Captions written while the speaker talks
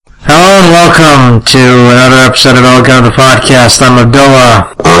welcome to another episode of Elegant the Podcast. I'm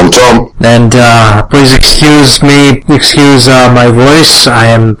Abdullah. I'm Tom. And please excuse my voice. I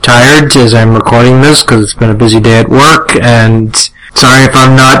am tired as I'm recording this because it's been a busy day at work, and sorry if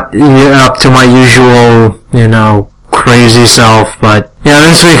I'm not up to my usual, crazy self, but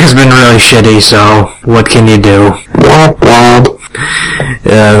this week has been really shitty, so what can you do?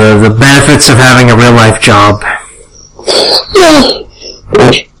 The benefits of having a real life job. Yeah.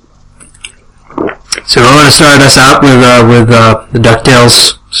 So we're going to start us out with the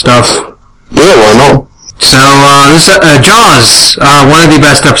DuckTales stuff. Yeah, why not? So, this Jaws, one of the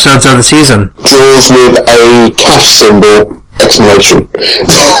best episodes of the season. Jaws with a cash symbol, exclamation.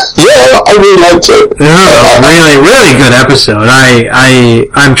 Yeah, I really liked it. Really, really good episode.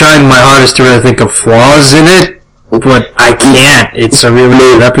 I'm trying my hardest to really think of flaws in it, but I can't. It's a really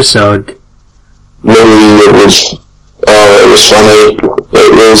good episode. Really, it was funny.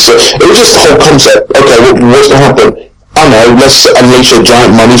 It was just the whole concept. Okay, what's going to happen? I know, let's unleash a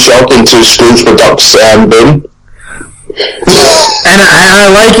giant money shark into Scrooge McDuck's bin. And I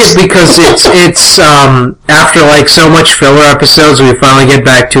like it because it's after like so much filler episodes, we finally get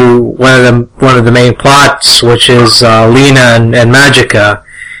back to one of the main plots, which is Lena and Magica,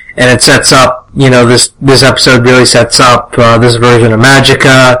 and it sets up, this episode really sets up this version of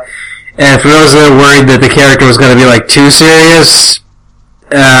Magica. And for those that are worried that the character was going to be like too serious,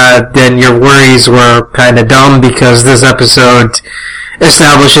 then your worries were kind of dumb, because this episode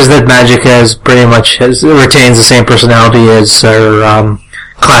establishes that Magica retains the same personality as her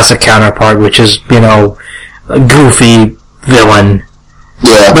classic counterpart, which is, a goofy villain.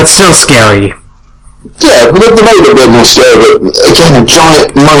 Yeah. But still scary. Yeah, but they made it a bit more scary, but again, a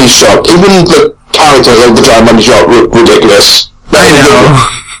giant money shark. Even the characters of the giant money shark look ridiculous. I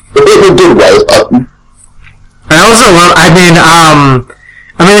know. In a good way. I also love,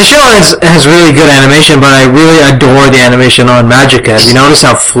 the show has really good animation, but I really adore the animation on Magica. Have you noticed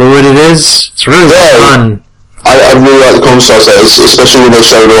how fluid it is? It's really fun. I really like the concept, especially when they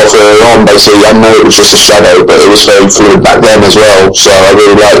showed it off early on. Basically, I know it was just a shadow, but it was very fluid back then as well, so I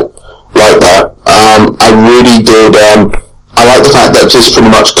really like that. I really did, I like the fact that just pretty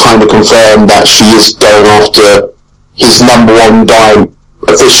much kind of confirmed that she is going after his number one dime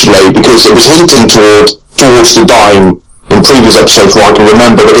officially, because it was hinting towards the dime in previous episodes, from what I can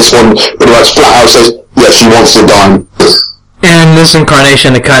remember, but this one pretty much flat out says, yeah, she wants the dime. And this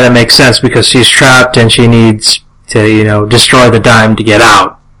incarnation, it kind of makes sense, because she's trapped and she needs to, destroy the dime to get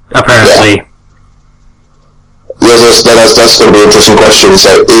out, apparently. Yeah. That's going to be an interesting question.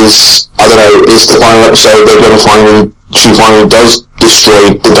 So is the final episode they're going to she finally does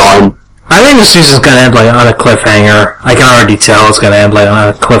destroy the dime? I think this season's going to end on a cliffhanger. I can already tell it's going to end on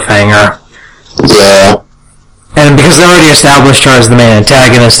a cliffhanger. Yeah. And because they already established her as the main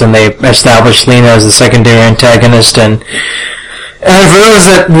antagonist, and they established Lena as the secondary antagonist, and for those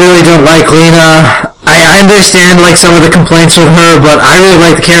that really don't like Lena, I understand some of the complaints with her, but I really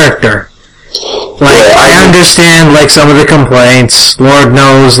like the character. I understand some of the complaints. Lord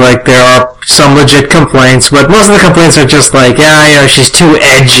knows there are some legit complaints, but most of the complaints are just she's too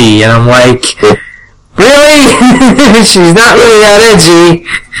edgy, and I'm like, really? She's not really that edgy.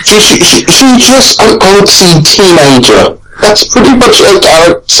 She's just an artsy teenager. That's pretty much her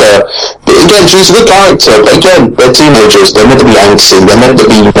character. But again, she's a good character, but again, they're teenagers. They're meant to be angsty. They're meant to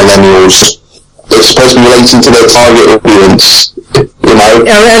be millennials. They're supposed to be relating to their target audience. And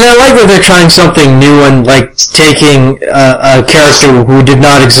I like that they're trying something new, and taking a character who did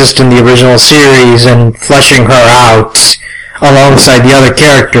not exist in the original series and fleshing her out alongside the other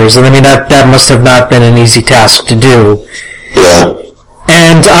characters. And that must have not been an easy task to do. Yeah.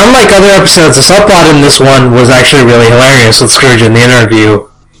 And unlike other episodes, the subplot in this one was actually really hilarious with Scourge in the interview.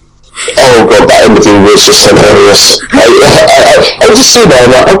 Oh god, that interview was just hilarious. I was just sitting there,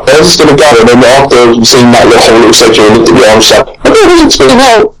 I was just gonna go, and then after seeing that whole little section, I looked at the arm shot, I wasn't spinning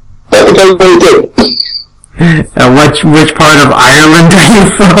out. That the guy really did. Which part of Ireland are you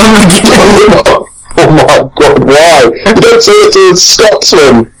from again? Oh my god, why? You don't say it to a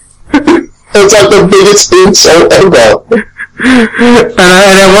Scotsman. It's like the biggest insult ever.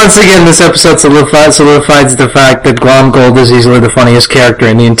 And once again, this episode solidifies the fact that Glomgold is easily the funniest character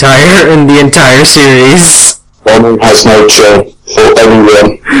in the entire series. One has no chill for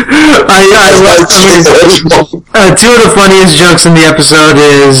everyone. Two of the funniest jokes in the episode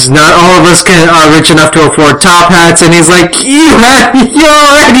is not all of us are rich enough to afford top hats, and he's like, you're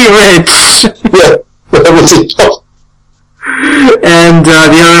already rich. Yeah, that was it. And the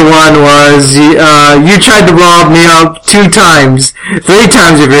other one was, you tried to rob me up 2 times, 3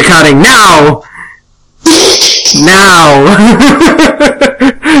 times if you're counting now.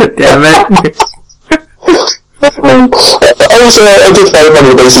 Damn it. Also, I did find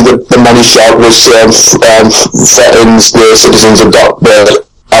funny basically the money shark was threatens the citizens of Dockbird.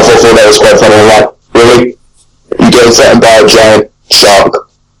 I thought that was quite funny. I'm like, really? You get threatened by a giant shark?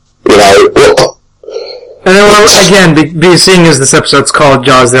 You know? And then, well, again, seeing as this episode's called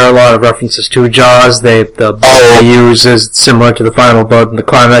Jaws, there are a lot of references to Jaws. The boat they use is similar to the final boat in the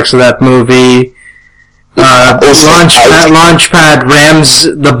climax of that movie. Launchpad rams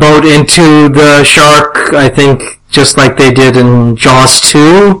the boat into the shark, I think, just like they did in Jaws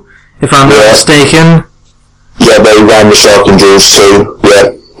 2, if I'm not mistaken. Yeah, they ran the shark in Jaws 2,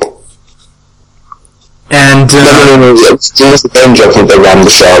 yeah. And, Jaws Revenge, I think they ran the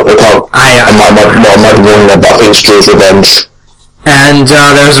shark. I might be wrong there, but I think it's Jaws Revenge. And,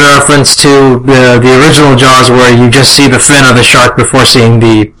 there's a reference to the original Jaws where you just see the fin of the shark before seeing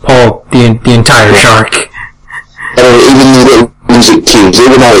the entire shark. Even the little music cues,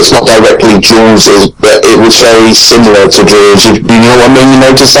 even though it's not directly Jaws, but it was very similar to Jaws. You know what I mean? You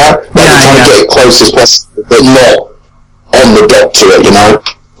notice that? Like, they're trying to get it close as possible, but not on the dot to it, you know?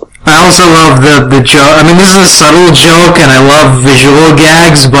 I also love the joke. I mean, this is a subtle joke, and I love visual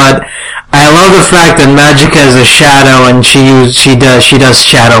gags, but I love the fact that Magica is a shadow, and she does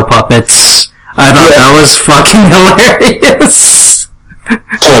shadow puppets. I thought that was fucking hilarious.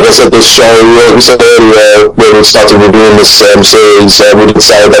 Like I said, this show, we said earlier, when we started reviewing this series, we did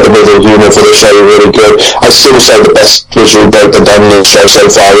say that the visual humour for the show is really good. I still say the best visual break they've done in the show so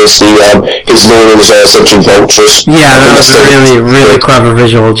far is his lawyers essentially vultures. Yeah, that was a really, really clever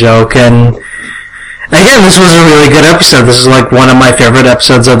visual joke, and again, this was a really good episode. This is like one of my favorite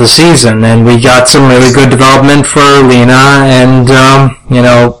episodes of the season, and we got some really good development for Lena, and,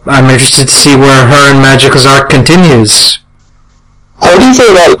 I'm interested to see where her and Magica's arc continues. How do you feel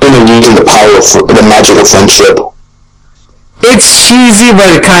about using the power of the magic of friendship? It's cheesy,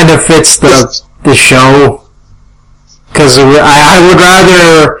 but it kind of fits the show. Because I would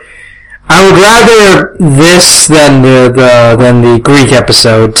rather this than the Greek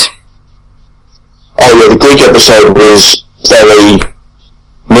episode. Oh yeah, the Greek episode was very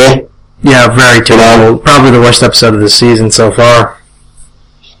meh. Yeah, very terrible. Probably the worst episode of the season so far.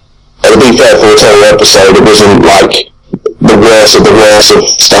 To be fair, for a total episode, it wasn't like the worst of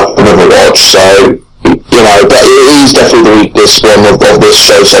stuff I've ever watched, so, but it is definitely the weakest one of this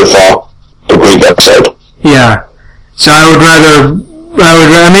show so far, the Greek episode. Yeah. So I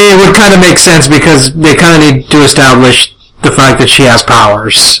mean, it would kind of make sense because they kind of need to establish the fact that she has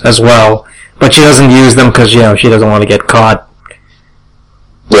powers as well, but she doesn't use them because, she doesn't want to get caught.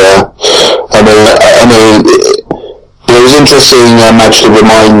 Yeah. I mean, it was interesting, actually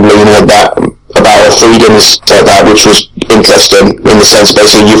remind Lena about her freedom and stuff like that, which was interesting in the sense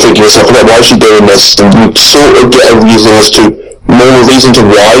basically you think to yourself, okay, why is she doing this? And you sort of get a reason to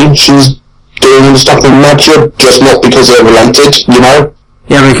why she's doing stuff with Magic, just not because they're related,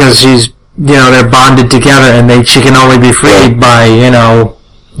 Yeah, because she's, they're bonded together and she can only be freed by,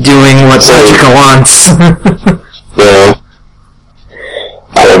 doing what Magica wants. Yeah.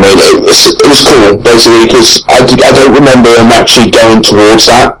 I mean, it was cool, basically, because I don't remember them actually going towards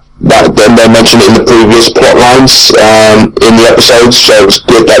that. Then they mentioned it in the previous plot lines in the episodes, so it's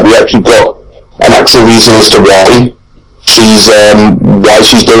good that we actually got an actual reason as to why she's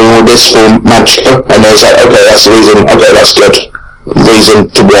doing all this for Magica, and there's like, okay, that's the reason, okay, that's good. Reason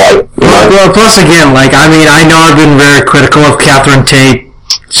to why, Well, plus again, I know I've been very critical of Catherine Tate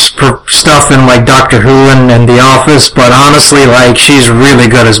stuff in, Doctor Who and The Office, but honestly, she's really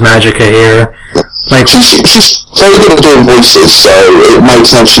good as Magica here. She's very good at doing voices, so it makes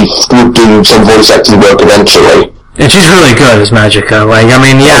sense she would do some voice acting work eventually. And she's really good as Magica.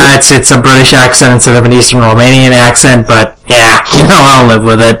 It's a British accent instead of an Eastern Romanian accent, but yeah, I'll live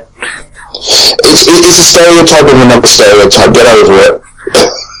with it. It's a stereotype of another stereotype. Get over it.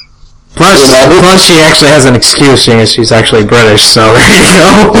 Plus, she actually has an excuse, seeing as she's actually British. So there you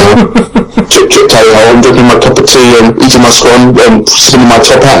go. Chip, I'm drinking my cup of tea and eating my scone and sitting in my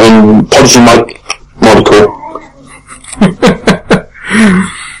top hat and polishing my monocle.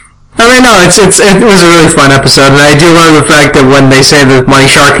 I mean, no, it was a really fun episode, and I do love the fact that when they say that Money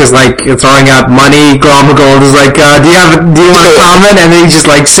Shark is throwing out money, Glomgold is like, do you want to comment? And then he just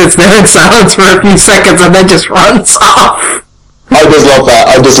sits there in silence for a few seconds and then just runs off. I just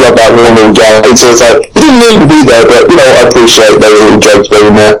love that running gag. It's like, he didn't need to be there, but I appreciate those little jokes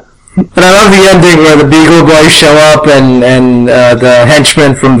being there. And I love the ending where the Beagle Boys show up and the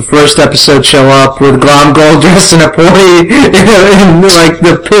henchmen from the first episode show up with Glomgold dressed in a pony in the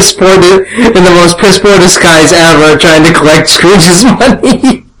most piss poor disguise ever, trying to collect Scrooge's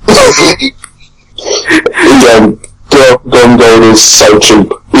money. Gone Gold is so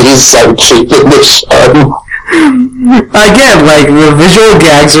cheap. It is so cheap in this show. Again, like, the visual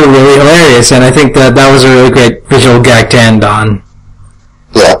gags are really hilarious, and I think that was a really great visual gag to end on.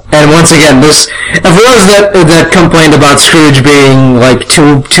 Yeah. And once again, for those that complained about Scrooge being, like,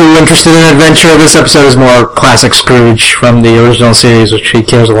 too interested in adventure, this episode is more classic Scrooge from the original series, which he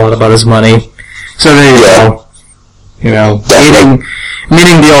cares a lot about his money. So there you go. You know,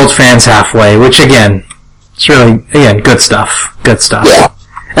 meeting the old fans halfway, which again, it's really, again, good stuff. Good stuff. Yeah.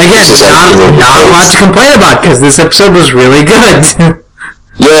 Again, not a lot to complain about, because this episode was really good.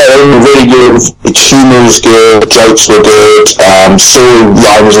 Yeah, they were really good. The humour was good, jokes were good,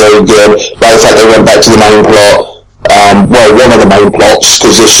 storyline was really good. By the fact they went back to the main plot, one of the main plots,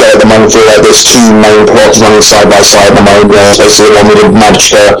 because this show at the moment feels like there's two main plots running side by side at the moment. There's basically the one with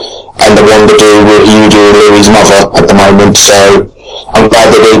Magica and the one to do with Hughie and Louie's mother at the moment, so I'm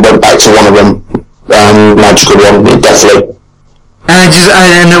glad that they went back to one of them, Magical one, definitely.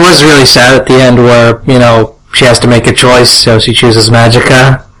 And it was really sad at the end where, you know, she has to make a choice, so she chooses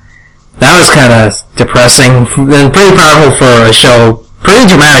Magica. That was kind of depressing, and pretty powerful for a show. Pretty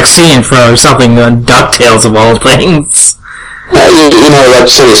dramatic scene for something on DuckTales of all things. You know, like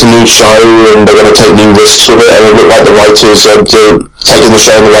I said, it's a new show, and they're going to take new risks with it, and it looked like the writers are taking the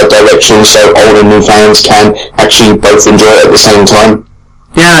show in the right direction, so old and new fans can actually both enjoy it at the same time.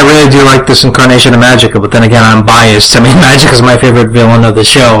 Yeah, I really do like this incarnation of Magica, but then again, I'm biased. I mean, Magica's my favorite villain of the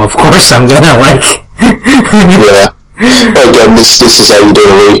show. Of course I'm gonna like... Yeah. Again, this is how you do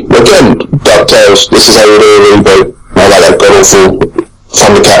a again, DuckTales, this is how you do a reboot. I like that god-awful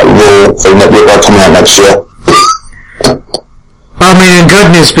Thundercat Raw thing that we're coming out next year. I mean, in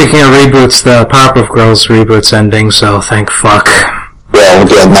good news, speaking of reboots, the Powerpuff Girls reboot's ending, so thank fuck. Well,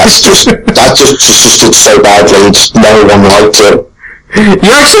 again, that just did so badly, no one liked it.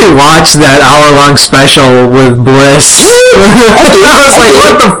 You actually watched that hour-long special with Bliss. I was like,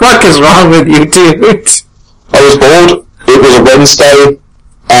 what the fuck is wrong with you, dude? I was bored. It was a Wednesday,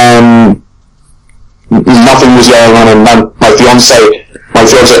 and nothing was going on, and my fiance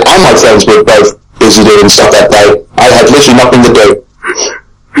and my friends were both busy doing stuff that day. I had literally nothing to do.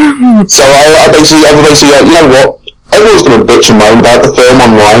 So I basically, like, you know what? Everyone's going to bitch and moan about the film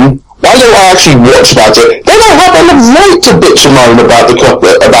online. Why don't I actually watch about it? They don't have any right to bitch and moan about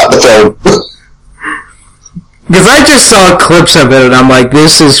the film. Because I just saw clips of it and I'm like,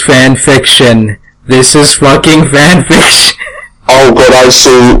 this is fan fiction. This is fucking fan fiction. Oh god, I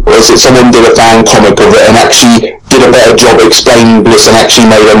saw, someone did a fan comic of it and actually did a better job explaining this and actually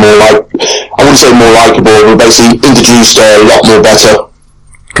made her more I wouldn't say more likeable, but basically introduced her a lot more better.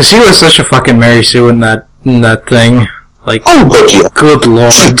 Because she was such a fucking Mary Sue in that thing. Like, oh god, yeah. Good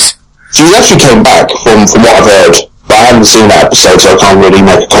lord. She actually came back from what I've heard, but I haven't seen that episode, so I can't really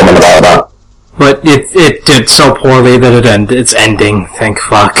make a comment about that. But it did so poorly that it's ending, thank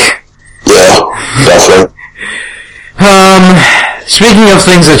fuck. Yeah, definitely. Speaking of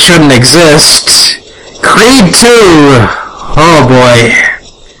things that shouldn't exist, Creed 2, oh boy.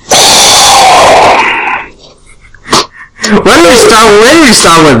 Where do we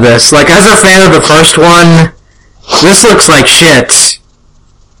start with this? Like, as a fan of the first one, this looks like shit.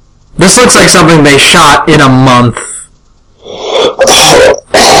 This looks like something they shot in a month.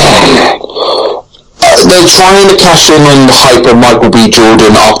 They're trying to cash in on the hype of Michael B.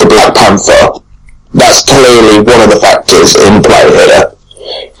 Jordan after Black Panther. That's clearly one of the factors in play here.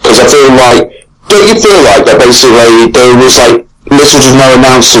 Because I feel like, don't you feel like that basically there was like little to no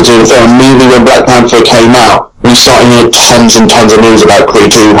announcement to the film, immediately when Black Panther came out, we started hearing tons and tons of news about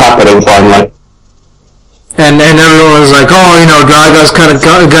Creed 2 happening finally. And everyone was like, oh, you know, Gaga's kind of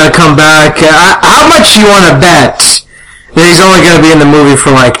gonna come back. How much you want to bet that he's only gonna be in the movie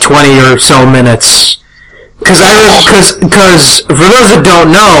for like 20 or so minutes? Because for those that don't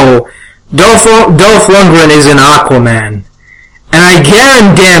know, Dolph Lundgren is in Aquaman, and I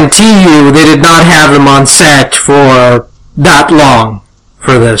guarantee you they did not have him on set for that long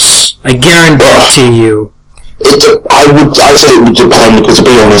for this. I guarantee you. I say it would depend, because to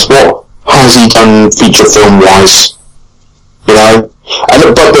be honest, what has he done feature film wise? You know?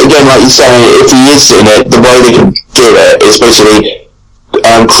 But again, like you say, if he is in it, the way they can do it is basically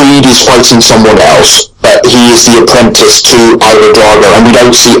Creed is fighting someone else, but he is the apprentice to Igo Drago, and we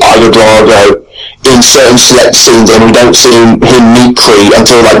don't see Igo Drago in certain select scenes, and we don't see him meet Creed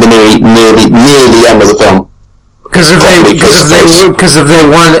until like near the end of the film. Because if they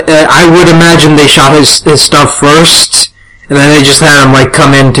want, I would imagine they shot his stuff first, and then they just had him like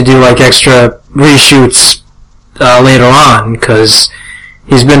come in to do like extra reshoots later on, because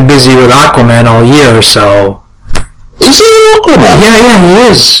he's been busy with Aquaman all year, so. Is he in Aquaman? Yeah, he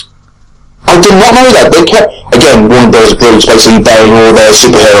is. I did not know that. They kept, again, one of those groups basically burying all their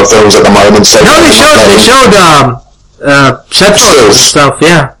superhero films at the moment. So no, they showed Seth and stuff.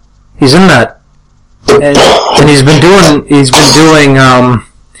 Yeah, he's in that, and he's been doing.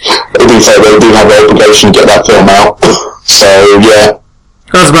 To be fair, they do have an obligation to get that film out. So yeah,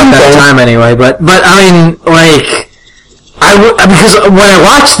 it was about that time anyway. But I mean, like, because when I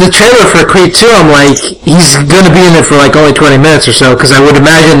watched the trailer for Creed 2, I'm like, he's going to be in it for like only 20 minutes or so, because I would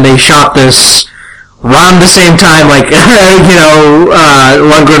imagine they shot this around the same time, like,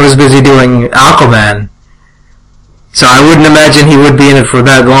 Lundgren was busy doing Aquaman. So I wouldn't imagine he would be in it for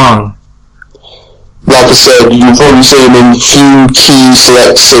that long. Like I said, you'll probably see him in few key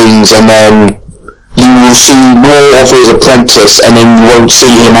select scenes, and then you will see more of his apprentice, and then you won't see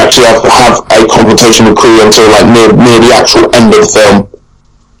him actually have a confrontation with Creed until like near the actual end of the film.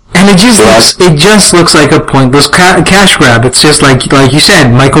 And it just looks like a pointless cash grab. It's just like you said,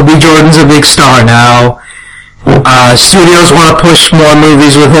 Michael B. Jordan's a big star now. Studios want to push more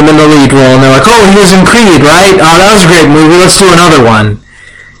movies with him in the lead role, and they're like, oh, he was in Creed, right? Oh, that was a great movie. Let's do another one.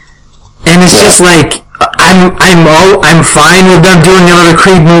 And it's just like, I'm fine with them doing another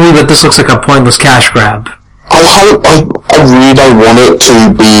Creed movie, but this looks like a pointless cash grab. I really don't want it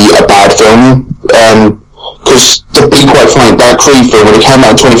to be a bad film, because to be quite frank, that Creed film, when it came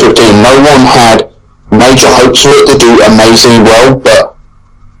out in 2015, no one had major hopes for it to do amazingly well, but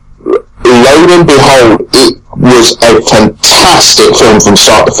lo and behold, it was a fantastic film from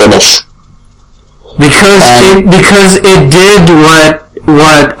start to finish. Because it did what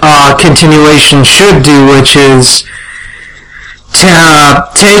continuation should do, which is to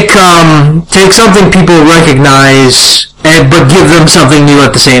take something people recognize, but give them something new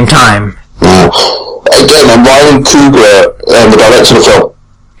at the same time. Yeah. Again, and Ryan Coogler, the director of the film,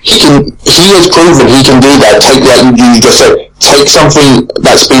 he has proven he can do that. You just said, take something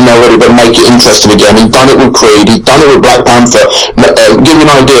that's been already, but make it interesting again. He's done it with Creed. He's done it with Black Panther. Give you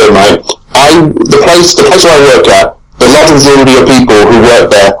an idea, right? The place where I work at, the large majority of people who work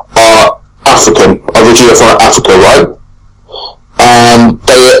there are African, originally from Africa, right? And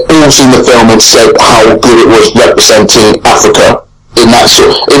they all seen the film and said how good it was representing Africa in that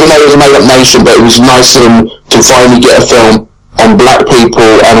sort. Even though it was a made-up nation, but it was nice of them to finally get a film on black people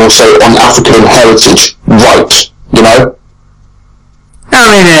and also on African heritage, right? You know.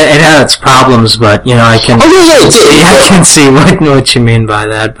 I mean, it had its problems, but I can see what you mean by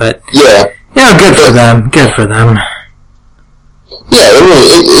that. But good for them. Good for them. Yeah,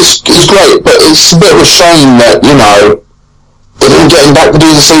 it's great, but it's a bit of a shame that, they didn't get him back to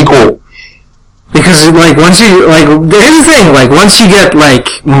do the sequel. Because, here's the thing, once you get,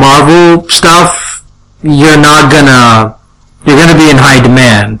 Marvel stuff, you're gonna be in high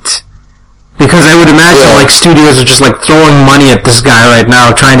demand. Because I would imagine, studios are just, throwing money at this guy right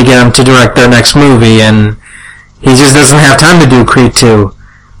now, trying to get him to direct their next movie, and he just doesn't have time to do Creed 2.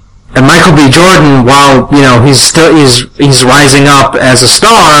 And Michael B. Jordan, while, he's rising up as a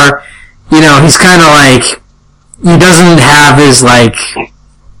star, he's kind of he doesn't have his,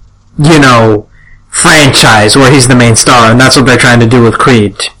 franchise where he's the main star, and that's what they're trying to do with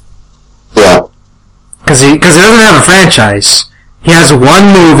Creed. Yeah. Because he doesn't have a franchise. He has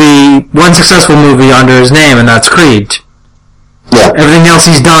one successful movie under his name, and that's Creed. Yeah. Everything else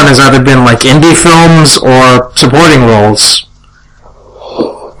he's done has either been, indie films or supporting roles.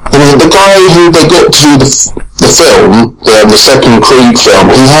 I mean, the guy who they got to do the film, the second Creed film,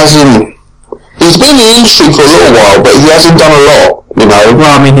 he's been in the industry for a little while, but he hasn't done a lot,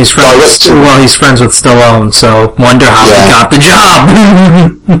 Well, I mean, he's friends with Stallone, so wonder how he got the job.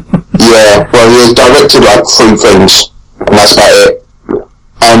 Yeah, well, he has directed 3 things, and that's about it.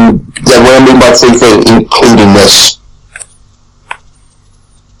 And then what I mean by 3 things, including this.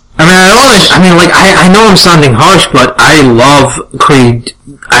 I know I'm sounding harsh, but I love Creed.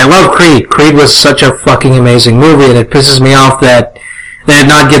 Creed was such a fucking amazing movie, and it pisses me off that they did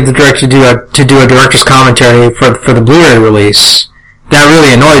not get the director to do a director's commentary for the Blu-ray release. That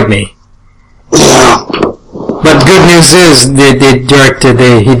really annoyed me. Yeah. But good news is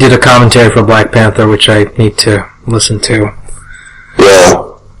he did a commentary for Black Panther, which I need to listen to. Yeah.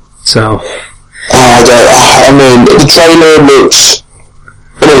 So. The trailer looks.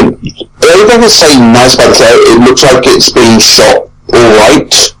 Everything is saying nice about the trailer. It looks like it's being shot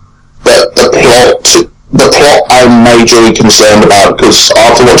alright, but the plot I'm majorly concerned about, because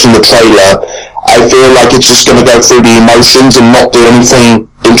after watching the trailer, I feel like it's just going to go through the emotions and not do anything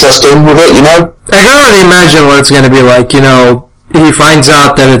interesting with it, I can already imagine what it's going to be like, he finds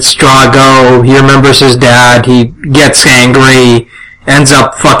out that it's Drago, he remembers his dad, he gets angry, ends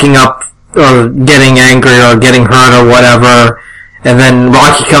up fucking up, or getting angry, or getting hurt, or whatever, And then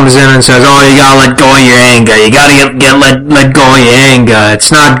Rocky comes in and says, "Oh, you gotta let go of your anger. You gotta let go of your anger.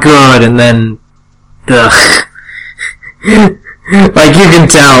 It's not good." And then, ugh. Like, you can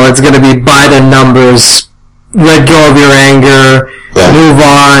tell it's gonna be by the numbers. Let go of your anger, move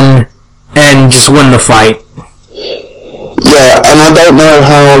on, and just win the fight. Yeah, and I don't know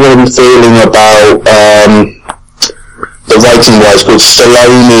how I'm going to be feeling about the writing-wise, because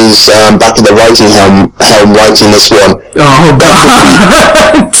Stallone is back in the writing helm writing this one. Oh,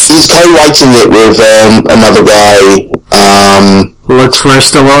 God. He's co-writing it with another guy. Looks for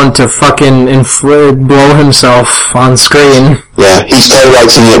Stallone to fucking blow himself on screen. Yeah, he's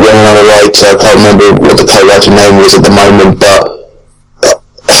co-writing it with another writer. I can't remember what the co-writer name was at the moment, but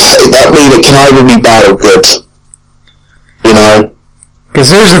that means it can either be bad or good. You know? Because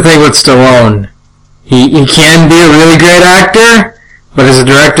here's the thing with Stallone. He can be a really great actor, but as a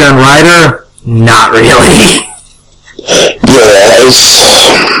director and writer, not really. Yeah,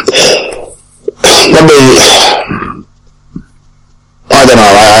 I don't know.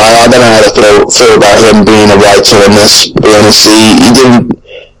 I don't know how to feel about him being a writer in this. To be honest, he didn't.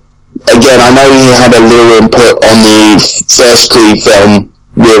 Again, I know he had a little input on the first Creed film,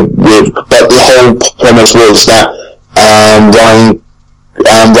 but the whole premise was that Ryan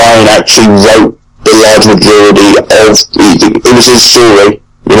actually wrote the large majority of it was his story,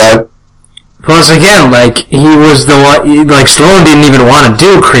 you know. Plus, again, like, he was the one, like, Stallone didn't even want to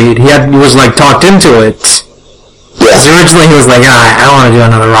do Creed. He was, like, talked into it. Yeah. Because originally he was like, I don't want to do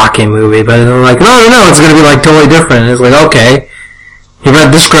another Rocky movie, but they're like, no, it's going to be, like, totally different. And it's like, okay. He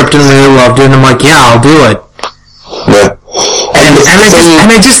read the script and really loved it, and I'm like, yeah, I'll do it. Yeah. And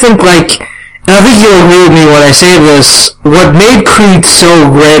I just think, like, and I think you'll agree with me when I say this, what made Creed so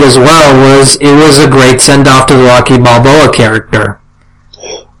great as well was, it was a great send-off to the Rocky Balboa character.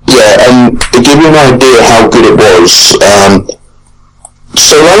 Yeah, and to give you an idea how good it was,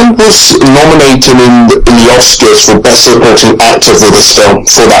 Stallone was nominated in the Oscars for Best Supporting Actor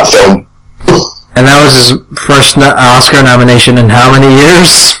for that film. And that was his first Oscar nomination in how many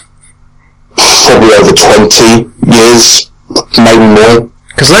years? Probably over 20 years, maybe more.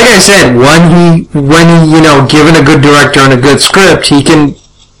 Because like I said, when he, you know, given a good director and a good script, he can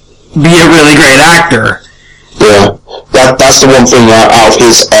be a really great actor. Yeah. That's the one thing out of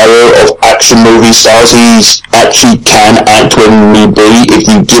his era of action movie stars. He actually can act when need be if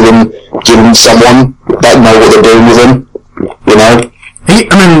you give him someone that know what they're doing with him. You know.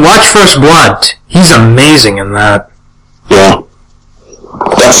 Watch First Blood. He's amazing in that. Yeah.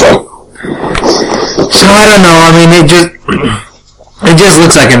 Definitely. So I don't know. It just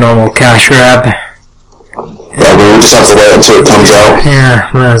looks like a normal cash grab. Yeah, we'll just have to wait until it comes out.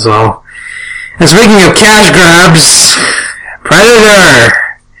 Yeah, might as well. And speaking of cash grabs, Predator!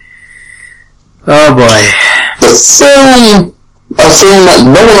 Oh boy. A film that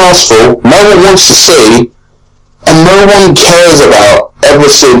no one asked for, no one wants to see, and no one cares about ever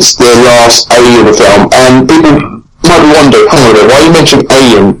since the last Alien film. And people might wonder, hang on a minute, why you mentioned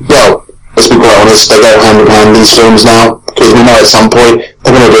Alien? Well, let's be quite honest, they go hand in hand, these films now, because we know at some point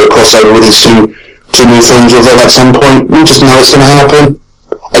they're going to do a crossover with these two new films with them at some point. We just know it's going to happen.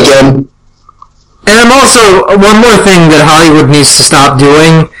 Again. And I'm also, one more thing that Hollywood needs to stop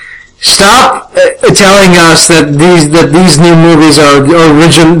doing. Stop telling us that these new movies are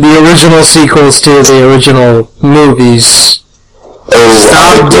the original sequels to the original movies.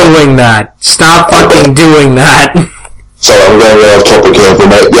 Stop doing that. Stop fucking doing that. Sorry, I'm going way off topic here for a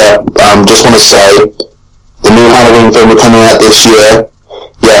minute. Yeah, just want to say, the new Halloween film we're coming out this year,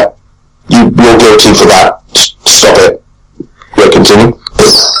 yeah, you're guilty for that. Stop it. Yeah, continue.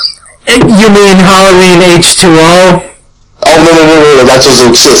 You mean Halloween H2O? Oh, no, that doesn't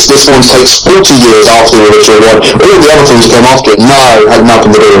exist. This one takes 40 years after the original one. All the other things came after it. No, had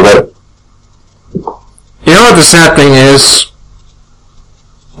nothing to do with it. You know what the sad thing is?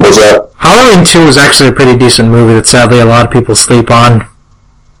 What's that? Halloween 2 is actually a pretty decent movie that sadly a lot of people sleep on.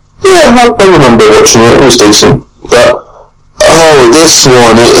 Yeah, I remember watching it. It was decent. But, this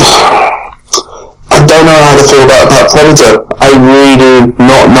one, I don't know how to feel about that Predator. I really do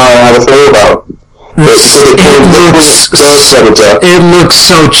not know how to feel about it. It looks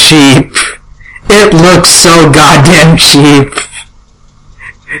so cheap. It looks so goddamn cheap.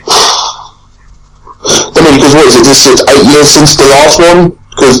 Because what is it? This is 8 years since the last one?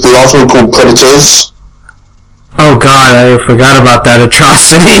 Because the last one called Predators. Oh god, I forgot about that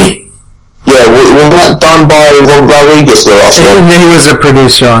atrocity. Yeah, was that done by Ron Rodriguez, the last one? He was a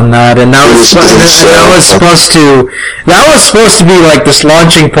producer on that, and that was supposed to be like this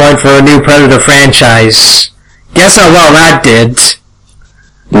launching point for a new Predator franchise. Guess how well that did?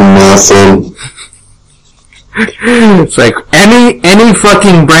 Nothing. It's like any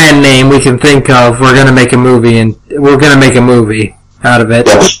fucking brand name we can think of, we're gonna make a movie out of it.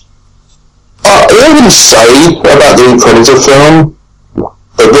 Yeah. I wouldn't say about the Predator film.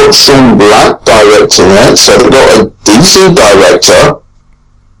 They've got Sean Black directing it, so they've got a decent director.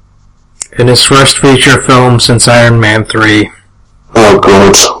 In his first feature film since Iron Man 3. Oh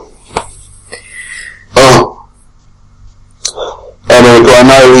god. Oh. Anyway, I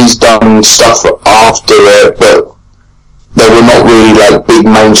know he's done stuff after it, but they were not really like big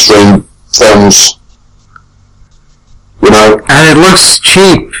mainstream films. You know? And it looks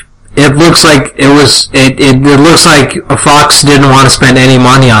cheap. It looks like it looks like Fox didn't want to spend any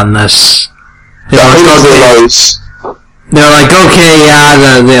money on this. They're like, okay,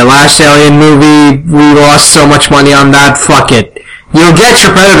 yeah, the last Alien movie, we lost so much money on that, fuck it. You'll get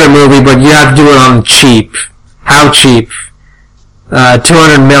your Predator movie, but you have to do it on cheap. How cheap?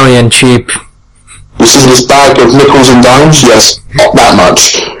 $200 million cheap. You see this bag of nickels and dimes? Yes, not that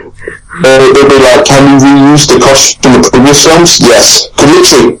much. They'll be like, can you reuse the costume of previous films? Yes. Because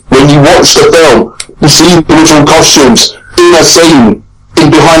literally, when you watch the film, you see the original costumes in a scene,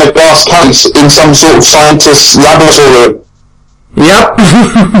 behind a glass case, in some sort of scientist's laboratory. Yep.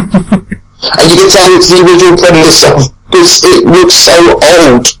 And you can tell it's the original Predator stuff, because it looks so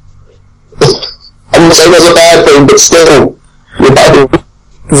old. I'm not saying that's a bad thing, but still, you know.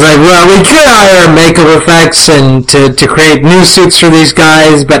 It's like, well, we could hire makeup effects and to create new suits for these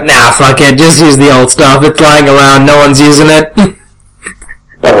guys, but nah, fuck it, just use the old stuff. It's lying around, no one's using it.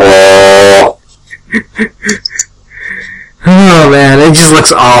 Oh man, it just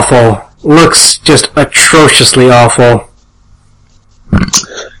looks awful. Looks just atrociously awful.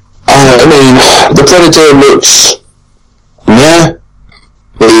 I mean, the Predator looks, yeah,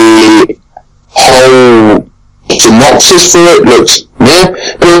 the whole synopsis for it looks, yeah.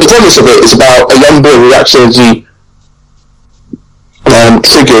 I mean, the premise of it is about a young boy who accidentally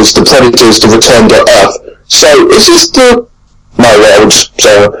triggers the Predators to return to Earth. So, it's just the world.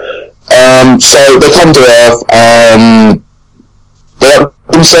 So they come to Earth, they have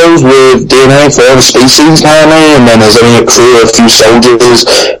themselves with DNA for other species, apparently, and then there's only a crew of a few soldiers,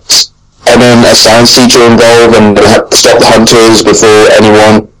 and then a science teacher involved, and they have to stop the hunters before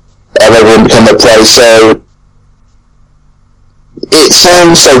everyone become their prey. So it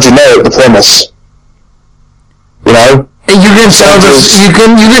sounds so generic, the premise. You know? You can tell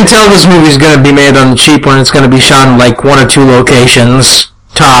this movie's going to be made on the cheap when it's going to be shot in like one or two locations,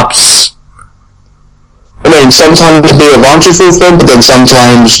 tops. I mean, sometimes it'd be a wonderful film, but then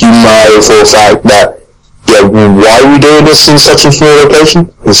sometimes you know for a fact that, yeah, why are we doing this in such a small location?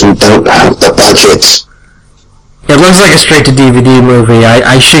 Because we don't have the budget. It looks like a straight-to-DVD movie.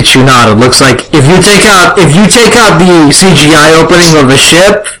 I shit you not. It looks like if you take out the CGI opening of the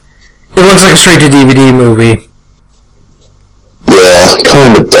ship, it looks like a straight-to-DVD movie. Yeah,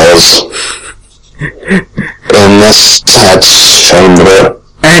 kind of does. And that's shame of it.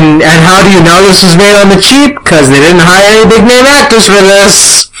 And how do you know this was made on the cheap? Because they didn't hire any big-name actors for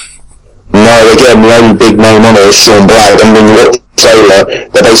this. No, again, the only big name on it is Sean Black. And when you watch the trailer,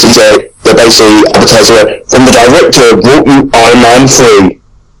 they basically advertise it from the director of Brought You Iron Man 3.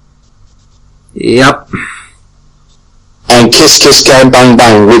 Yep. And Kiss Kiss Gang Bang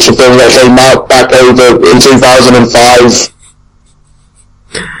Bang, which a film that came out back over in 2005.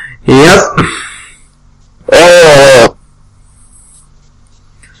 Yep. Oh.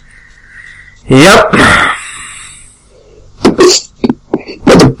 Yep.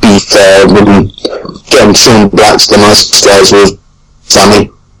 But to be fair, getting Sean Black's the nicest guys was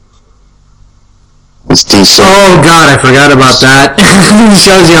funny. It's decent. Oh god, I forgot about that. It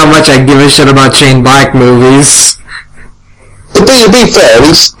shows you how much I give a shit about Shane Black movies. To be fair, at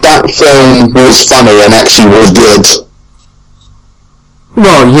least that film was funny and actually was good.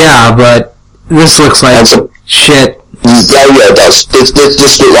 Well, yeah, but this looks like shit. Yeah, it does. This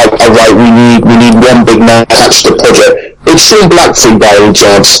just look like, alright, we need one big man attached to the project. It's Sean Black free by any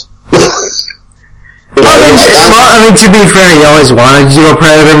chance. I mean, to be fair, he always wanted to do a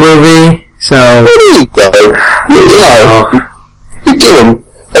Predator movie, so... There you go. You do him.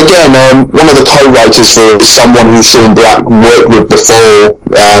 Again, one of the co-writers for it is someone who Sean Black worked with before,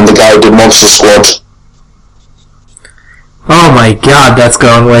 the guy who did Monster Squad. Oh my god, that's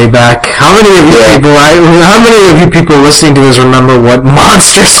going way back. How many of you people listening to this remember what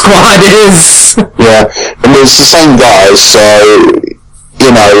Monster Squad is? Yeah, I mean, it's the same guy, so, you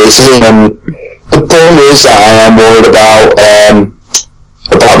know, it's him. The problem is that I am worried about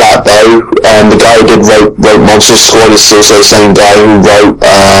that though. The guy who wrote Monster Squad is also the same guy who wrote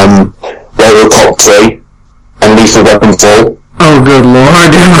RoboCop 3 and Lethal Weapon 4. Oh, good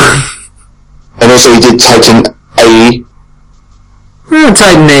lord. And also he did Titan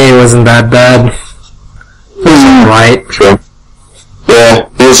Titan A wasn't that bad. It was alright. Sure. Yeah,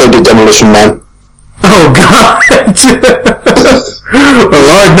 he also did Demolition Man. Oh god! Well,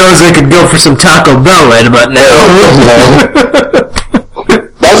 Lord knows I could go for some Taco Bell right about now.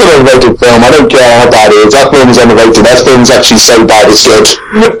 That's an overrated film. I don't care how bad it is. That film is underrated. That film's actually so bad it's good.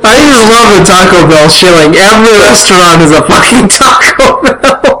 I just love the Taco Bell shilling. Every restaurant is a fucking Taco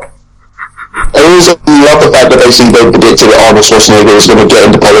Bell. I also love the fact that basically they predicted that Arnold Schwarzenegger was going to get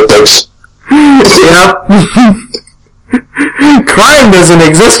into politics. Yep. Crime doesn't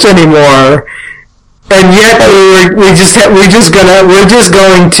exist anymore. And yet we're just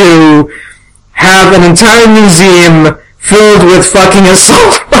going to have an entire museum filled with fucking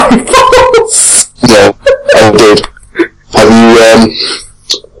assault rifles. Yeah, I did. Are you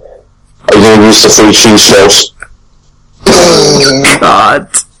going to use the free cheese sauce?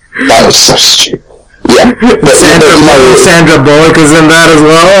 God. That was so stupid. Yeah. Sandra Bullock is in that as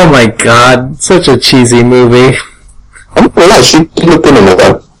well. Oh my god. Such a cheesy movie. Well, she looked good in it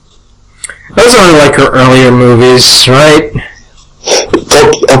though. Those are like her earlier movies, right?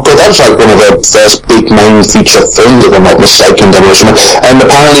 But that was like one of her first big main feature films, if I'm not mistaken, Demolition Man. And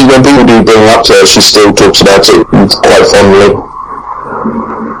apparently when people do bring it up to her, she still talks about it quite fondly.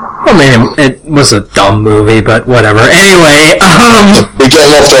 I mean, it was a dumb movie, but whatever. Anyway, we're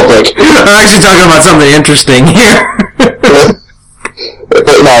getting off topic. I'm actually talking about something interesting here. But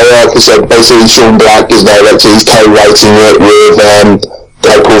no, like I said, basically Sean Black is directing, he's co-writing it with a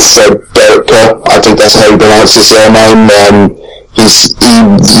guy called Fred Derricker. I think that's how he pronounces his surname.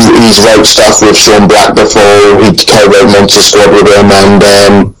 He's wrote stuff with Sean Black before. He co-wrote Monster Squad with him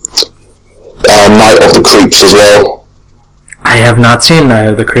and Night of the Creeps as well. I have not seen Night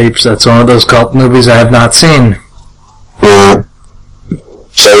of the Creeps. That's one of those cult movies I have not seen. Yeah.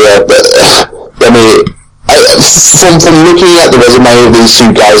 So yeah, but I mean, from looking at the resume of these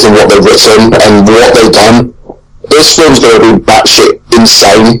two guys and what they've written and what they've done, this film's going to be batshit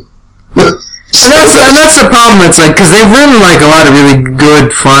insane. And that's the problem. It's like, because they've written like a lot of really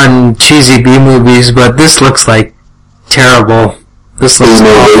good, fun, cheesy B movies, but this looks like terrible. This looks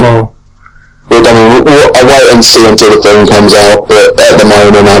awful. Well, I mean, I'll wait and see until the film comes out, but at the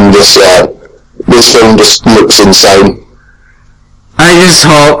moment I'm just this film just looks insane. I just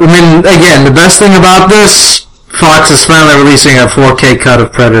hope, I mean, again, the best thing about this, Fox is finally releasing a 4K cut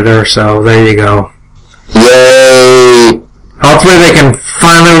of Predator, so there you go. Yay! Hopefully they can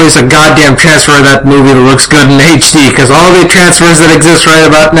finally release a goddamn transfer of that movie that looks good in HD, because all the transfers that exist right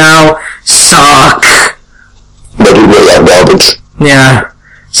about now suck. They do look like garbage. Yeah.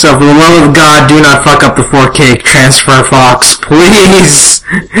 So for the love of God, do not fuck up the 4K transfer, Fox. Please.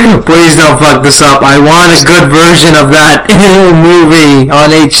 Please don't fuck this up. I want a good version of that movie on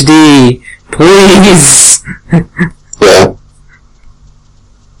HD. Please. Yeah.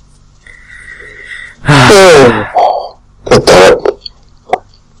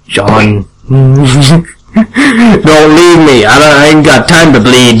 John. Don't leave me. I ain't got time to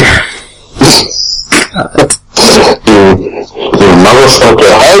bleed. You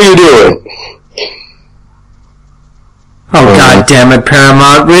motherfucker. How are you doing? Oh, God damn it,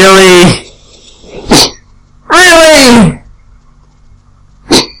 Paramount. Really? Really?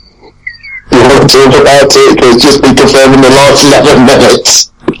 You want to talk about it? Because it's just been confirmed in the last 11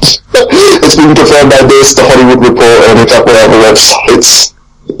 minutes. It's been confirmed by this, the Hollywood Reporter, and a couple of other websites.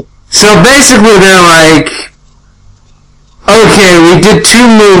 So basically they're like, okay, we did 2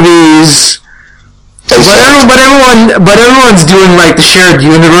 movies, but everyone's doing like the shared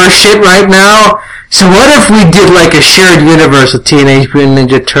universe shit right now. So what if we did like a shared universe with Teenage Mutant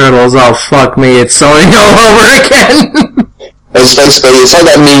Ninja Turtles? Oh fuck me, it's starting all over again. It's basically, it's like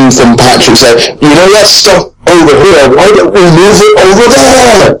that meme from Patrick said, you know that stuff over here, why don't we move it over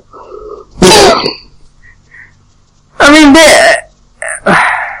there? I mean,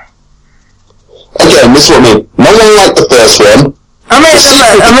 again, this is what I mean. No one liked the first one. I mean,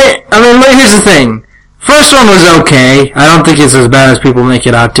 here's the thing. First one was okay. I don't think it's as bad as people make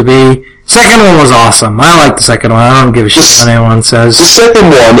it out to be. Second one was awesome. I like the second one. I don't give a shit what anyone says. The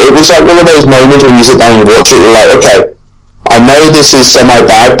second one, it was like one of those moments when you sit down and watch it, you're like, okay, I know this is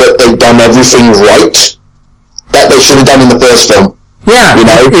semi-bad, but they've done everything right that they should have done in the first film. Yeah, you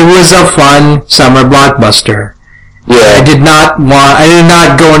know? It was a fun summer blockbuster. Yeah. I did not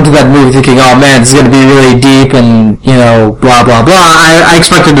go into that movie thinking, oh man, this is going to be really deep and, you know, blah, blah, blah. I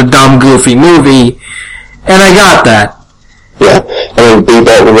expected a dumb, goofy movie, and I got that. Yeah, I mean,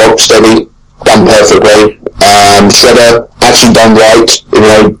 Bebop and Rocksteady, done perfectly. Shredder, actually done right, even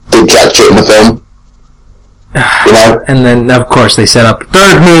though did jack shit in the film. You know? And then, of course, they set up a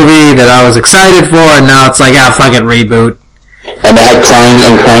third movie that I was excited for, and now it's like, fucking reboot. And they had Krang,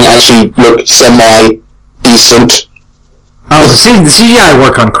 and Krang actually looked semi-decent. Oh, the CGI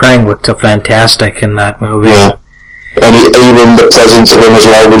work on Krang looked fantastic in that movie. Yeah. And even the presence of him as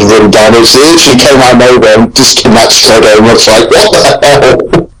well was really done. It actually came out of nowhere and just came out straight over. It's like, what the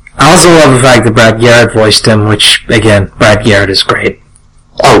hell? I also love the fact that Brad Garrett voiced him, which, again, Brad Garrett is great.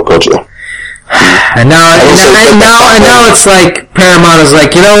 Oh, God, yeah. And now it's like, Paramount is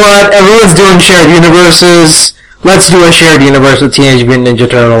like, you know what, everyone's doing shared universes, let's do a shared universe with Teenage Mutant Ninja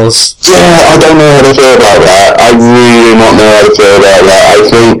Turtles. Yeah, I don't know how to feel about that. I really do not know how to feel about that. I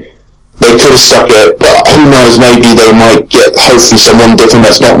think they could have stuck it, but who knows, maybe they might get, hopefully, someone different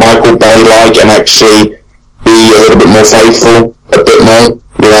that's not Michael Bay-like and actually be a little bit more faithful, a bit more,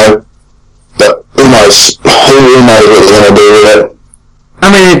 you know. But who knows? Who knows what they're going to do with it? I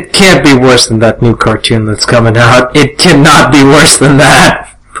mean, it can't be worse than that new cartoon that's coming out. It cannot be worse than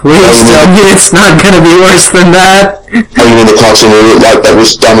that. Please tell me it's not going to be worse than that. I mean, the cartoon looked like that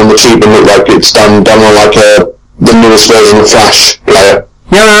was done on the tube and looked like it's done on like the newest version of Flash player.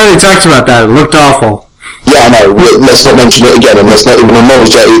 Yeah, we already talked about that. It looked awful. Yeah, I know. Let's not mention it again, and let's not even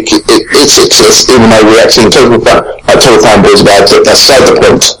acknowledge that it exists, even though we're actually total fanboys about it. That's side the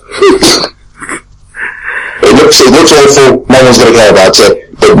point. It looks awful. No one's going to care about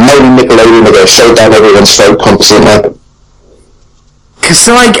it. But maybe Nickelodeon are going to shove down everyone's throat constantly. Cause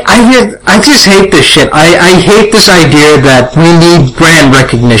like I just hate this shit. I hate this idea that we need brand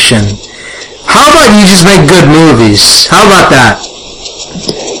recognition. How about you just make good movies? How about that?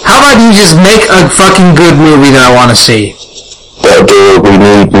 How about you just make a fucking good movie that I want to see? But dude, we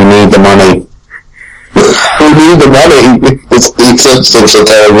need the money. We need the money. It's the substance of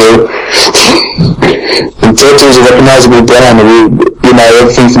terrible. And Turtles are a recognisable brand, and you know,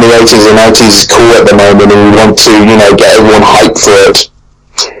 everything from the 80s and 90s is cool at the moment, and we want to, you know, get everyone hyped for it.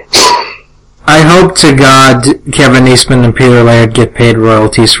 I hope to God Kevin Eastman and Peter Laird get paid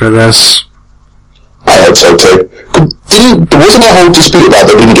royalties for this. I hope so too. There wasn't a whole dispute about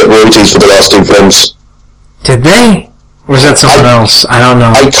they didn't get royalties for the last two films. Did they? Or was that someone else? I don't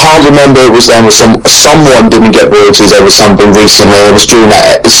know. I can't remember it was them or someone didn't get royalties over something recently. It was during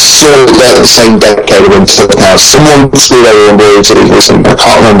that sort of the same decade when it took out. Someone screwed over on royalties recently. I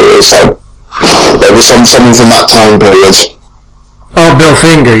can't remember it. So there was something from that time period. Oh, Bill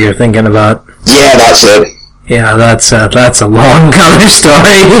Finger you're thinking about. Yeah, that's it. Yeah, that's a long other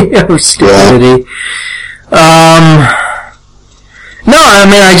story of stupidity. Yeah. No, I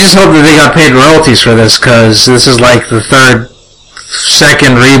mean, I just hope that they got paid royalties for this, because this is like the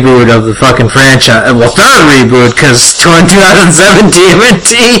second reboot of the fucking franchise. Well, third reboot, because 2007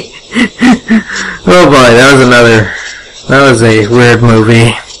 TMNT. Oh boy, that was a weird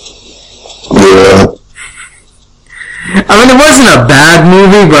movie. Yeah. I mean, it wasn't a bad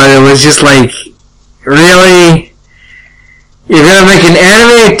movie, but it was just like, really? You're gonna make an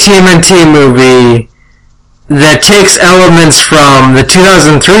animated TMNT movie that takes elements from the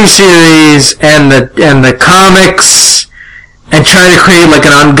 2003 series and the comics and try to create like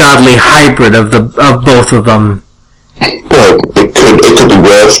an ungodly hybrid of both of them. Well, it could be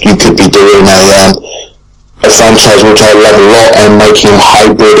worse. You could be doing a franchise which I love a lot and making a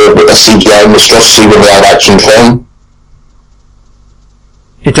hybrid of a CGI monstrosity with a live action film.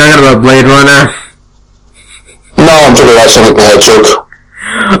 You're talking about Blade Runner? No, I'm talking about Sonic the Hedgehog.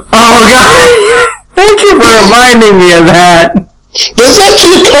 Oh god! Thank you for reminding me of that. There's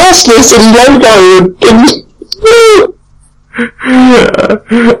actually a cast list and logo.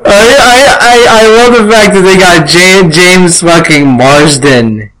 I love the fact that they got James fucking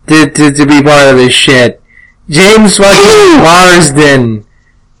Marsden to be part of this shit. James fucking Marsden.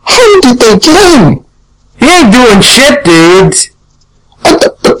 How did they get him? He ain't doing shit, dude.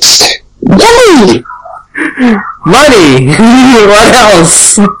 Money. Money. What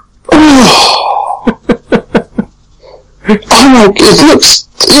else? Oh my god, it looks,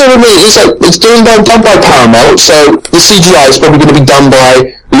 you know what I mean, it's like, it's done by Paramount, so the CGI is probably going to be done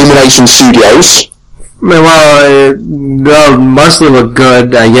by Illumination Studios. Well, it mostly look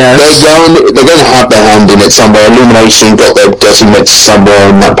good, I guess. They're going to have their hand in it somewhere. Illumination got their dirty mitts somewhere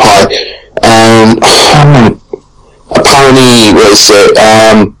in that pie. Apparently, what is it,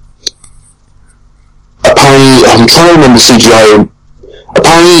 apparently, I'm trying to remember CGI.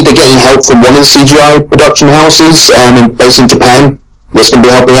 Apparently, they're getting help from one of the CGI production houses based in Japan. That's going to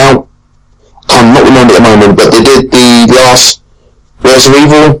be helping out. I'm not remember at the moment, but they did the last Resident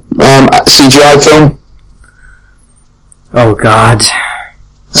Evil CGI film. Oh God.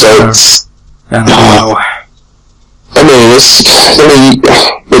 So it's. I don't know. I mean,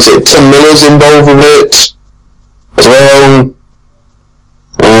 is it Tim Miller's involved with it as well?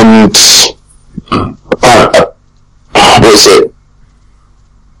 And what is it?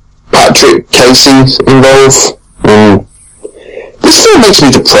 Patrick Casey involved. This film makes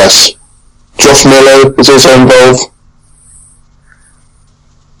me depressed. Josh Miller is also involved.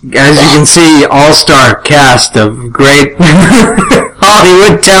 As you can see, all-star cast of great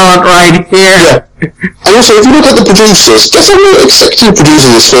Hollywood talent right here. Yeah. And also, if you look at the producers, guess how many executive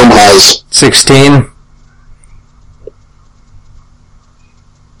producers this film has? 16.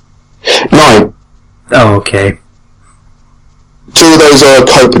 9. Oh, okay. 2 of those are a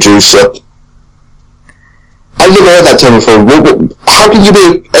co-producer. I've never heard that term before. How can you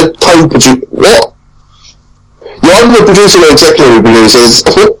be a co-producer? What? You're either a producer or executive producer.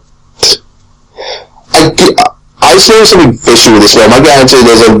 I saw something fishy with this film. I guarantee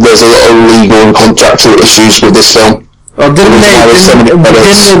there's a lot of legal and contractual issues with this film. Well, didn't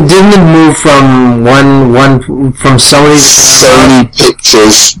it move from from Sony? Sony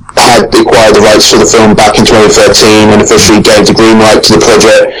Pictures had acquired the rights for the film back in 2013 and officially gave the green light to the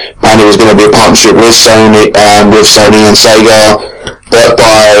project, and it was going to be a partnership with Sony and Sega. But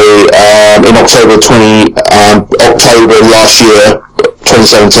in October last year,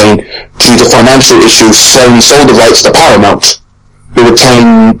 2017, due to financial issues, Sony sold the rights to Paramount, who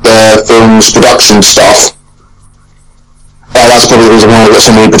retained the film's production staff. That's probably the reason why I've got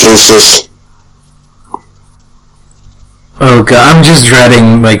so many producers. Oh god, I'm just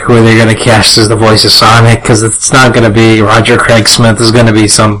dreading who they're gonna cast as the voice of Sonic, because it's not gonna be Roger Craig Smith. It's gonna be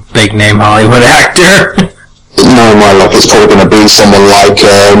some big name Hollywood actor. No, my luck, it's probably gonna be someone like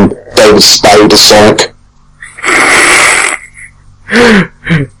David Spade as Sonic.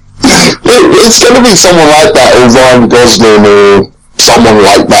 It's gonna be someone like that, or Ryan Gosling, or someone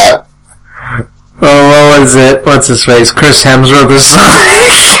like that. Oh, what was it? What's his face? Chris Hemsworth or something?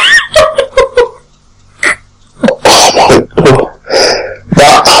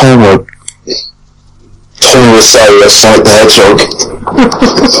 Oh my... Tommy Wiseau as Sonic the Hedgehog.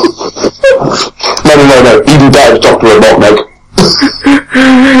 No. Even better, Dr. Robotnik.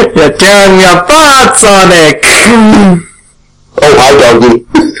 You're tearing me apart, Sonic! Oh, hi, doggy.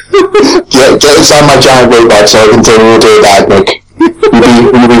 Get inside my giant robot so I can tell you what to do that, Nick.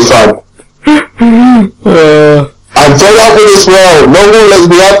 You'll be fun. I'm fed up with this world. No one lets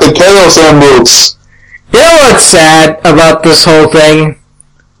me out the Chaos Emeralds. You know what's sad about this whole thing?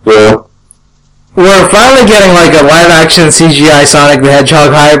 Yeah. We're finally getting a live-action CGI Sonic the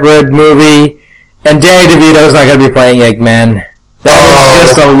Hedgehog hybrid movie, and Danny DeVito's not going to be playing Eggman. That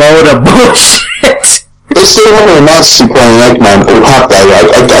is just a load of bullshit. They still haven't announced he's playing Eggman, or have they?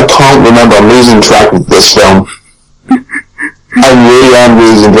 I can't remember. I'm losing track of this film. I really am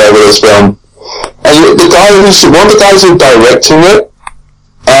losing track of this film. And one of the guys who's directing it,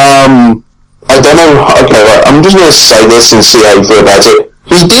 I don't know, okay, right, I'm just gonna say this and see how you feel about it.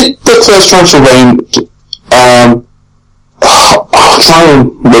 He did the first Transylvania, I'm trying to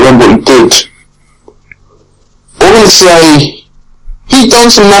remember what he did. I'm gonna say, he done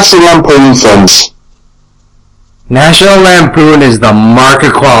some National Lampoon films. National Lampoon is the mark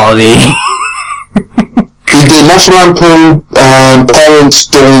of quality. He did National Lampoon, Parents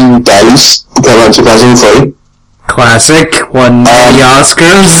During Days, came out in 2003. Classic, won the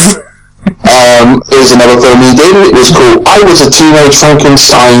Oscars. Here's another film he did. It was called I Was a Teenage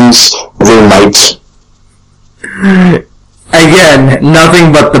Frankenstein's Roommate. Again,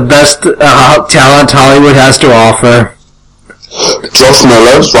 nothing but the best talent Hollywood has to offer. Josh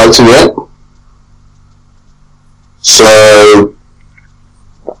Miller's writing it. So...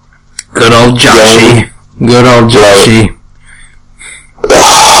 Good old Joshy. Yeah. Good old Joshy.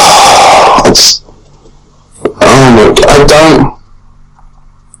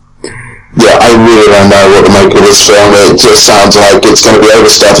 I really don't know what to make of this film. It just sounds like it's going to be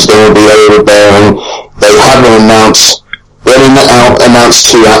overstuffed, it's going to be overbearing. They haven't announced... They only announced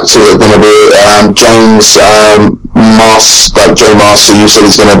 2 actors that are going to be James Marsh, Joe Marsh, who you said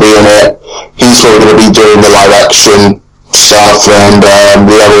he's going to be in it. He's probably going to be doing the live action stuff, and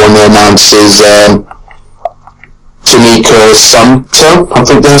the other one they announced is Tanika Sumter, I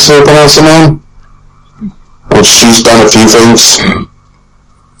think that's how you pronounce her name. And she's done a few things.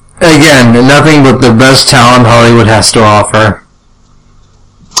 Again, nothing but the best talent Hollywood has to offer.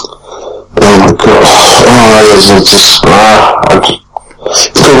 Oh my god.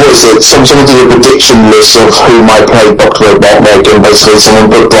 Because what is it? Someone did a prediction list of who might play Dr. Robotnik, and basically someone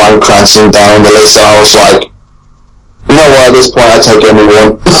put Bryan Cranston down on the list, and I was like, you know what, at this point I take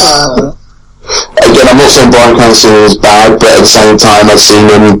anyone. Again, I'm not saying Bryan Cranston is bad, but at the same time I've seen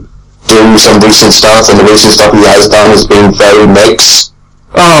him do some recent stuff, and the recent stuff he has done has been very mixed.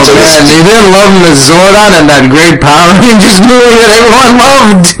 Oh so man, they didn't love him as Zordon and that great Power Rangers movie that everyone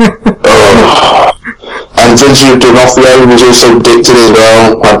loved. And And Vinci D'Onofrio was also addicted as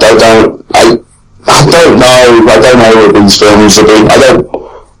well. I don't know. I don't know what these films have been.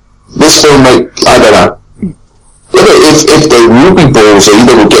 This film, I don't know. If they will be ballsy,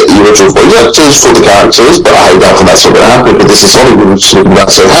 they will get the original voice actors for the characters, but I don't think that's not going to happen, because this is Hollywood, so it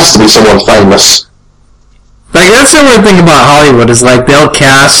has to be someone famous. Like, that's the weird thing about Hollywood, is, like, they'll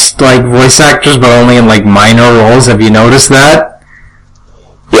cast, like, voice actors, but only in, like, minor roles. Have you noticed that?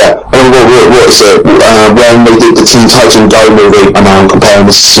 Yeah, I mean, what is it? When they did the Teen Titan Go movie, and now I'm comparing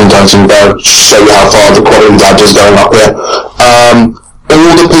this to Teen Titan Go, to show you how far the quality of the actors going up here.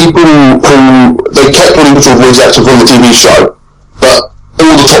 All the people who, they kept the original voice actor from the TV show, but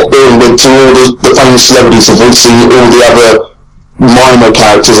all the top billing went to all the famous celebrities of voicing all the other minor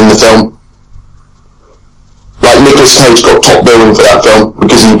characters in the film. Like, Nicolas Cage got top billing for that film,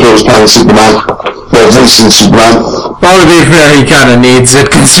 because he was playing Superman, or voicing Superman. Well, to be fair, he kind of needs it,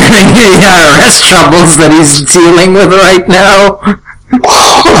 considering the IRS troubles that he's dealing with right now.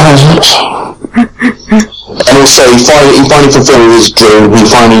 And also, he finally fulfilled his dream. He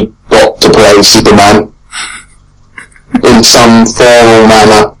finally got to play Superman in some formal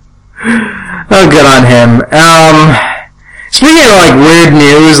manner. Oh, good on him. Speaking of, like, weird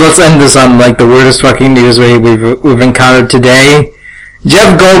news, let's end this on, like, the weirdest fucking news we've encountered today.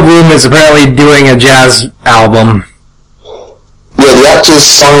 Jeff Goldblum is apparently doing a jazz album. Yeah, the actor's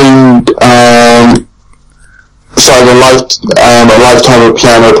signed a lifetime of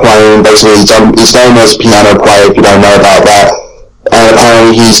piano playing. Basically, he's known as a piano player, if you don't know about that. And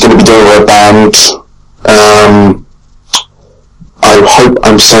apparently he's going to be doing a band. I hope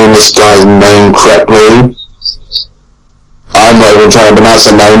I'm saying this guy's name correctly. I'm not even trying to pronounce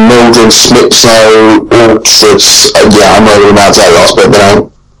the name. Mildred Smithso Orchis. Yeah, I'm not even pronounce that last bit of the name.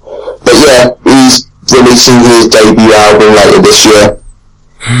 But yeah, he's releasing his debut album later this year.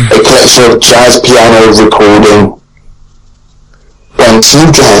 A collection of jazz piano recording. Playing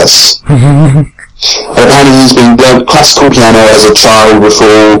smooth jazz. And apparently he's been learned classical piano as a child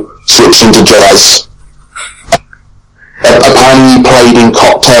before switching to jazz. Apparently he played in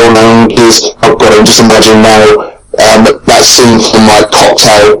Cocktail Monkeys. Oh god, I'm just imagining now. That scene from like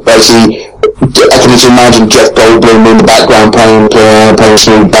Cocktail, basically, I can just imagine Jeff Goldblum in the background playing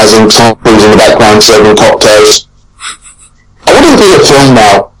smooth buzzing, Tom Cruise in the background serving cocktails. I want to be a film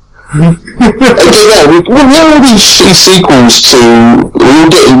now. Again, we're getting all these sequels to, we're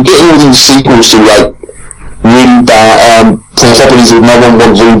getting all these sequels to like really bad properties that no one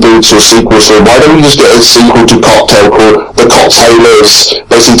wants reboots or sequels for. Why don't we just get a sequel to Cocktail called The Cocktailers?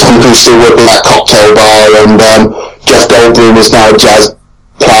 Basically, Tom Cruise still working at that cocktail bar, and Jeff Goldblum is now a jazz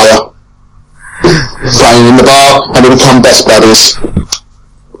player playing in the bar, and they become best buddies.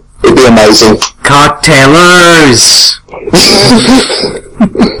 It'd be amazing. Cocktailers!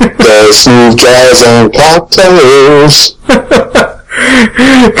 There's smooth jazz and cocktails.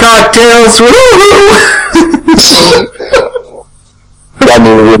 Cocktails, woo-hoo! That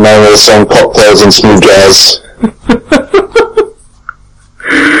movie would know the song Cocktails and Smooth Jazz.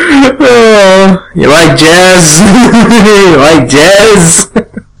 Oh, you like jazz? You like jazz?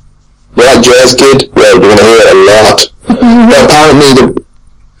 You like jazz, kid? Well, you're gonna hear it a lot. But apparently,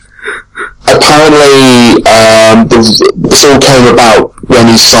 this all came about when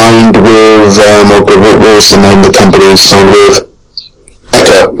he signed with, what was the name of the company he signed with?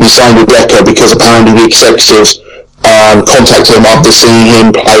 Decca. He signed with Decca because apparently the executives contacted him after seeing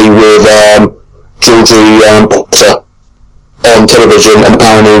him play with Georgie Potter on television, and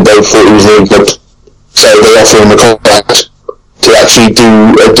apparently they thought he was really good. So they offered him a contract to actually do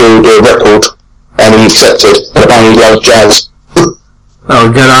a record, and he accepted. And apparently he loves jazz.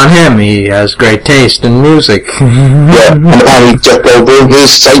 Oh, good on him. He has great taste in music. Yeah, and apparently Jeff Goldblum,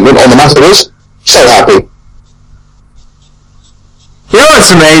 his statement on the matter was, so happy. You know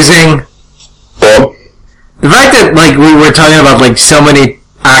what's amazing? Well, the fact that, like, we were talking about, like, so many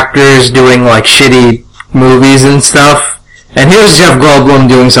actors doing, like, shitty movies and stuff, and here's Jeff Goldblum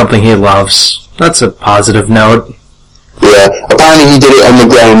doing something he loves. That's a positive note. Yeah, apparently he did it on the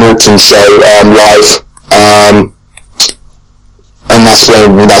Graham Norton show, live, and that's how he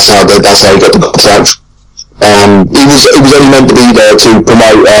got the contract. He was only meant to be there to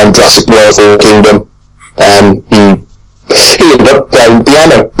promote, Jurassic World Fallen Kingdom, and he ended up playing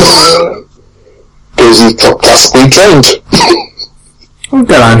piano. Because he's classically trained.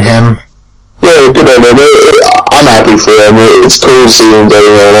 Good on him. Yeah, good on him. I'm happy for him. It's cool to see him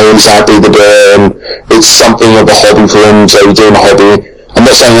doing it, and he's happy to do it, and it's something of a hobby for him, so he's doing a hobby. I'm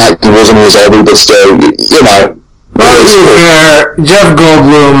not saying acting wasn't his hobby, but still, you know. Well, Jeff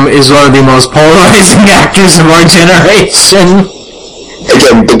Goldblum is one of the most polarizing actors of our generation.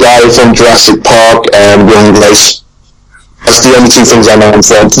 again, the guy from Jurassic Park and Will and Grace. That's the only two things I know him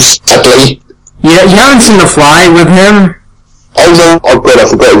from. Sadly. Yeah, you haven't seen The Fly with him? Oh no, oh god, I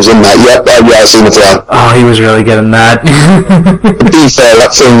forgot he was in that. Yep, yeah, I've seen The Fly. Oh, he was really good in that. To be fair,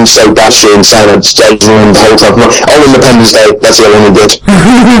 that film's so dashy and sad, I just ruined the whole time. Oh, Independence Day, that's the other one he did.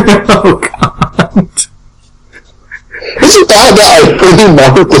 Oh god. Is it bad that I really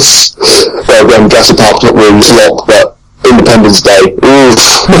know this? Well, again, Jurassic Park's not really slop, but Independence Day, oof.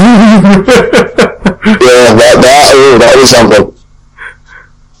 Yeah, that was something.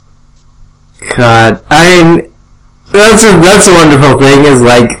 God, I mean, that's a wonderful thing, is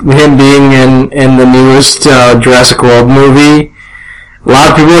like him being in the newest Jurassic World movie. A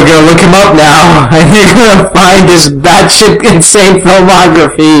lot of people are gonna look him up now, and they're gonna find his batshit insane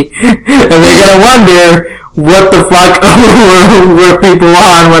filmography, and they're gonna wonder what the fuck were people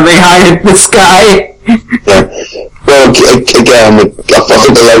on when they hired this guy. Yeah. Well, again, I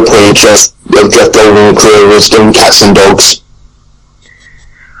think the low point of Jeff Goldblum's career was doing Cats and Dogs.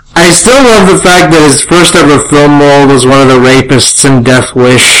 I still love the fact that his first ever film role was one of the rapists in Death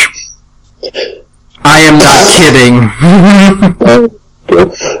Wish. I am not kidding.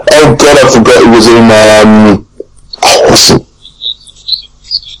 Oh god, I forgot he was in,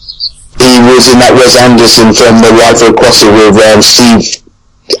 he was in that Wes Anderson film, The Life of Crosser, with Steve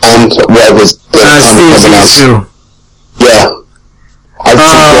and whatever Steve Zissou. Yeah.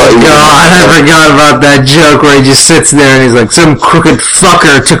 Oh god, I forgot about that joke where he just sits there and he's like, some crooked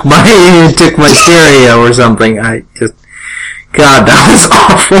fucker took my stereo or something. God, that was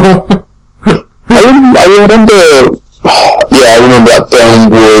awful. I remember that film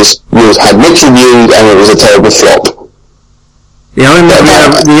had mixed reviews and it was a terrible flop. The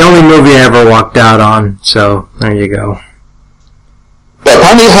only movie I ever walked out on, so there you go. But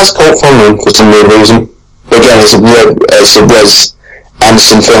apparently it has cult following for some weird reason. But again, it's a Wes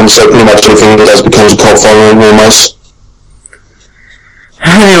Anderson film, so pretty much everything he does becomes a cult following almost.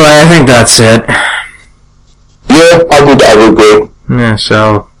 Anyway, I think that's it. Yeah, I would agree. Yeah,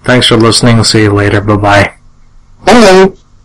 so thanks for listening. We'll see you later. Bye-bye. Hello.